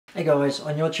Hey guys,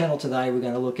 on your channel today we're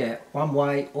going to look at One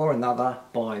Way or Another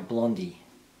by Blondie.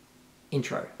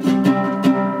 Intro.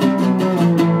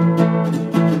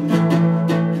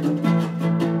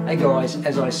 Hey guys,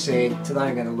 as I said, today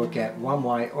I'm going to look at One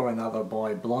Way or Another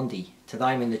by Blondie. Today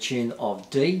I'm in the tune of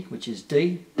D, which is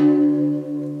D,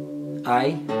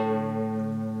 A,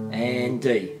 and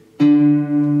D.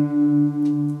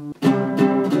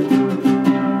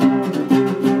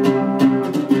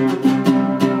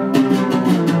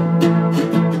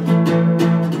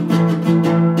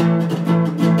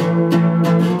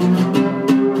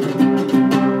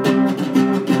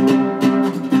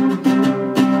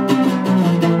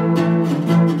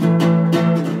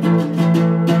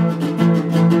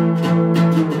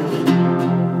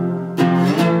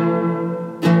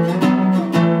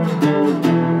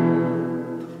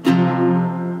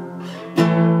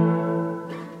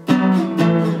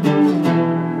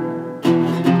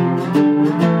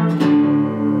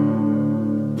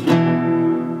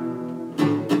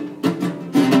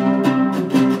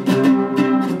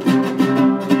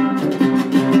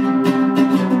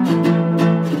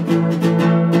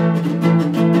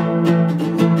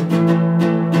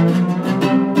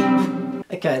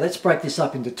 Okay, let's break this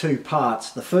up into two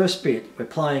parts. The first bit, we're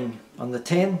playing on the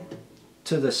 10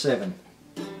 to the 7.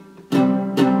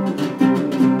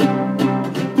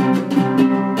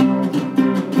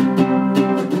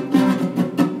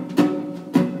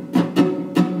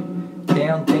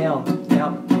 Down, down,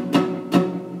 out.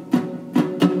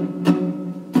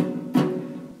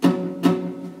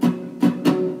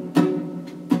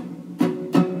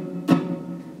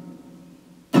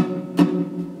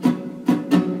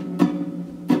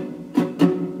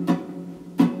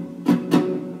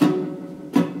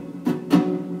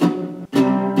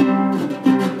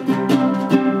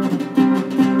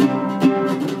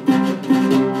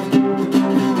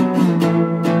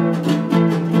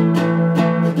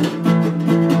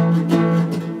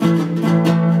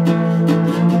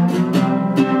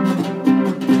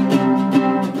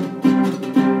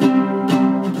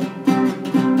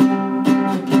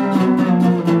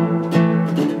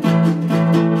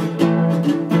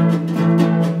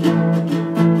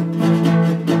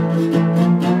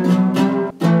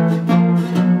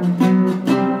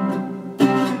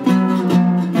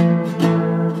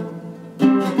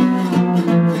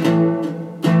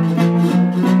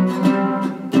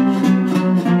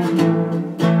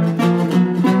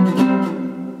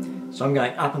 So I'm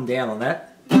going up and down on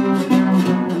that.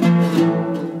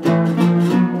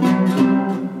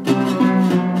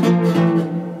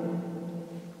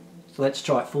 So let's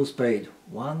try it full speed.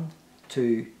 1,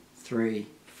 2, 3,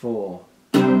 4.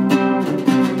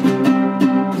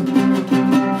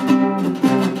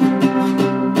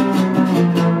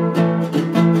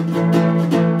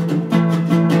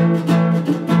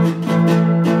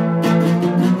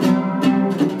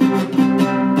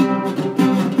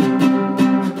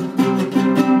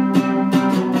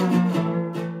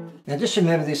 Now just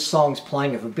remember this song's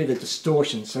playing with a bit of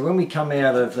distortion, so when we come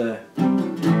out of the...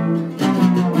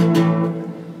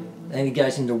 then it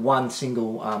goes into one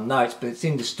single notes, but it's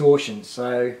in distortion,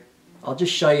 so I'll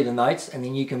just show you the notes and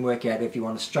then you can work out if you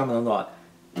want to strum it or not.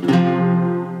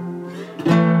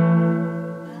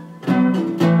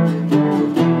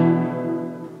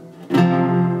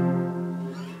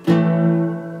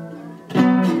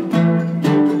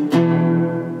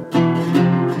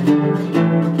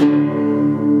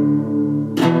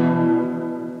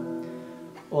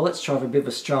 Or let's try with a bit of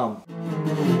a strum.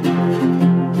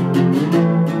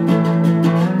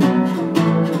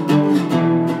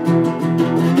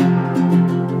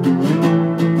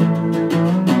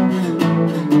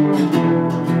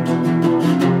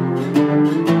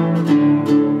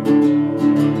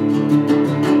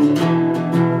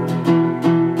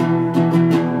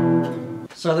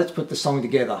 So let's put the song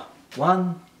together.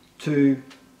 1, 2,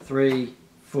 3,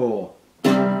 4.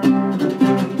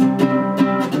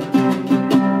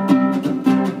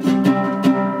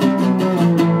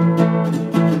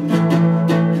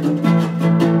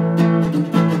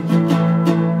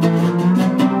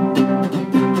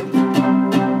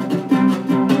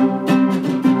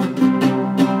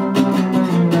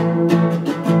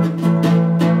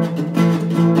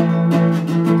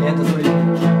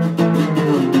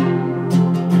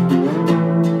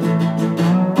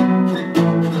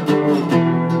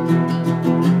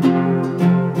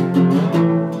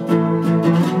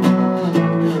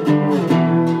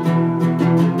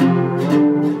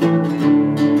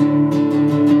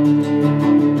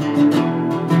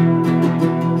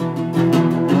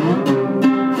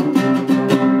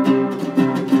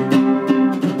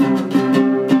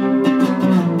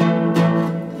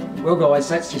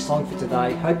 song for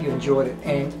today. Hope you enjoyed it,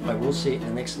 and I will see you in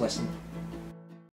the next lesson.